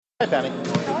Hi, Patty.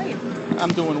 How are you?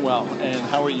 I'm doing well, and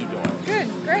how are you doing? Good,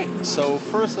 great. So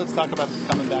first, let's talk about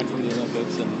coming back from the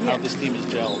Olympics and how Yeah. this team is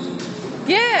gelled.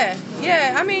 Yeah.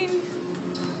 I mean,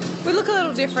 we look a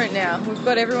little different now. We've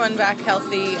got everyone back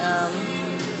healthy.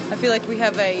 I feel like we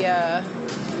have a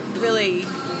really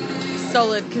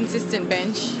solid, consistent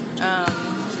bench.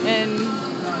 And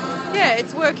yeah,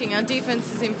 it's working. Our defense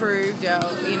has improved.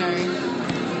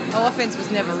 Our offense was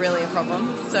never really a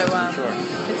problem. So Sure.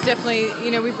 it's definitely,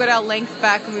 we've got our length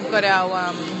back and we've got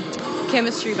our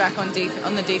chemistry back on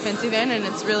the defensive end, and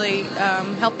it's really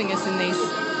helping us in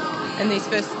these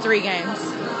first 3 games.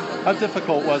 How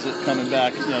difficult was it coming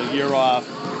back? Year off,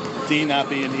 Dee not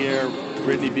being here,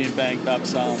 Brittany being banged up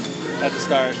some at the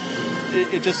start.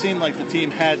 It just seemed like the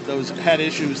team had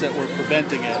issues that were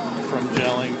preventing it from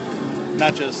gelling.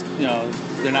 Not just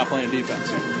they're not playing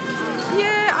defense.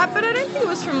 Yeah, but I don't think it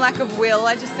was from lack of will.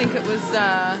 I just think it was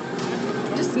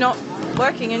just not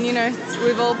working. And,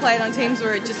 we've all played on teams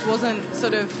where it just wasn't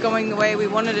sort of going the way we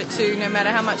wanted it to, no matter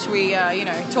how much we,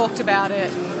 talked about it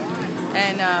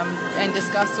and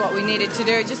discussed what we needed to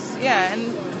do.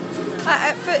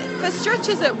 For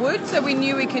stretches it would, so we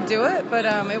knew we could do it, but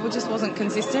it just wasn't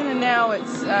consistent. And now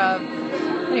it's,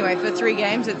 anyway, for 3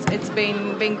 games it's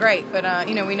been great. But,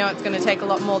 we know it's going to take a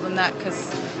lot more than that because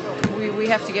we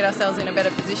have to get ourselves in a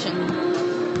better position.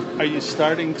 Are you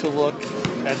starting to look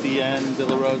at the end of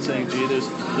the road saying, gee, there's,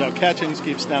 Catchings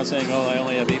keeps now saying, oh, I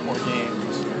only have 8 more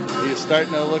games. Are you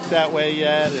starting to look that way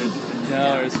yet?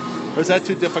 Or is that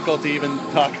too difficult to even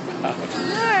talk about?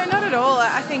 No, not at all.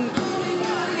 I think,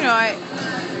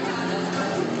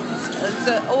 it's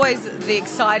always the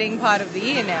exciting part of the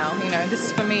year now.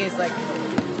 This for me is like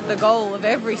the goal of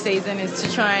every season is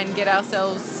to try and get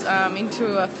ourselves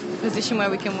into a position where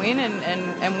we can win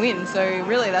and win. So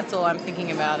really that's all I'm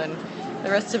thinking about, and the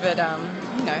rest of it,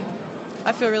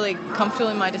 I feel really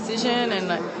comfortable in my decision,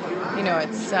 and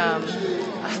it's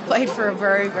I've played for a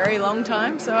very, very long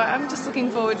time, so I'm just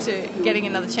looking forward to getting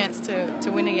another chance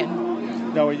to win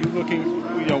again. Now, are you looking,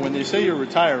 when they say you're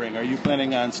retiring, are you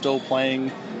planning on still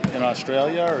playing in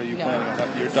Australia, or are you planning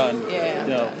on, you're done?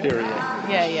 Yeah. Period.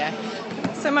 Yeah.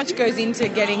 So much goes into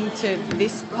getting to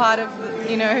this part of,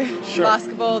 Sure.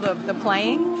 basketball, the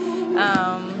playing.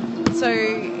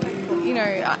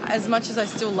 As much as I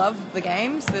still love the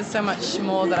games, there's so much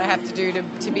more that I have to do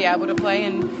to be able to play,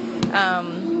 and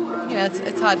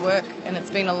it's hard work, and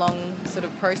it's been a long sort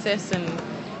of process, and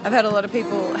I've had a lot of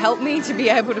people help me to be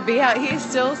able to be out here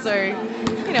still, so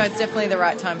it's definitely the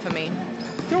right time for me.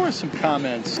 There were some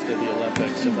comments at the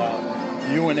Olympics about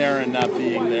you and Aaron not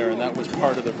being there, and that was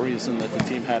part of the reason that the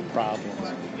team had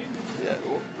problems. Yeah,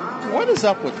 what is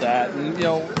up with that? And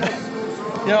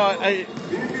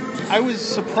I was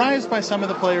surprised by some of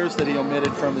the players that he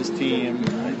omitted from his team.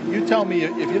 You tell me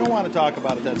if you don't want to talk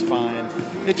about it, that's fine.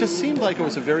 It just seemed like it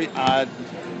was a very odd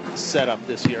setup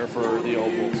this year for the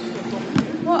Opals.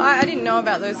 Well, I didn't know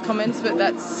about those comments, but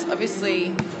that's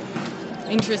obviously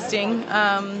interesting.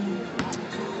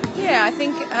 I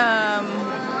think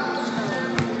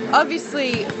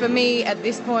obviously for me at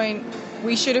this point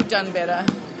we should have done better.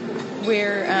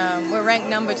 We're ranked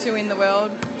number 2 in the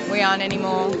world. We aren't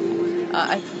anymore.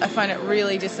 I find it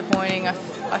really disappointing.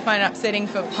 I find it upsetting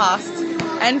for past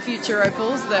and future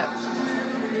Opals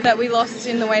that we lost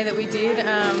in the way that we did.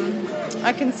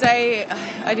 I can say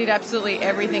I did absolutely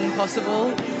everything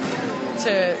possible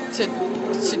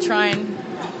to try and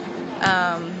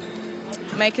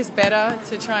make us better,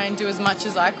 to try and do as much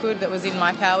as I could that was in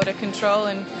my power to control,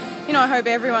 and I hope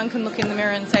everyone can look in the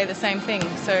mirror and say the same thing.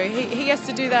 So he has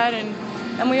to do that,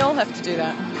 and we all have to do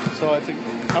that. So I think,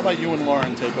 how about you and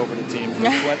Lauren take over the team for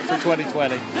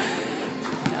 2020?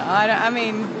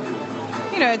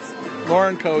 It's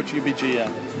Lauren coach, you be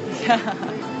GM.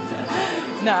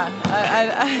 No,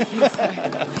 I think so.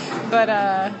 But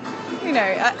I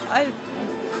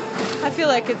feel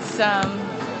like it's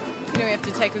we have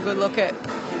to take a good look at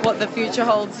what the future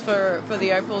holds for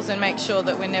the Opals and make sure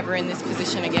that we're never in this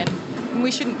position again. And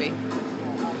we shouldn't be.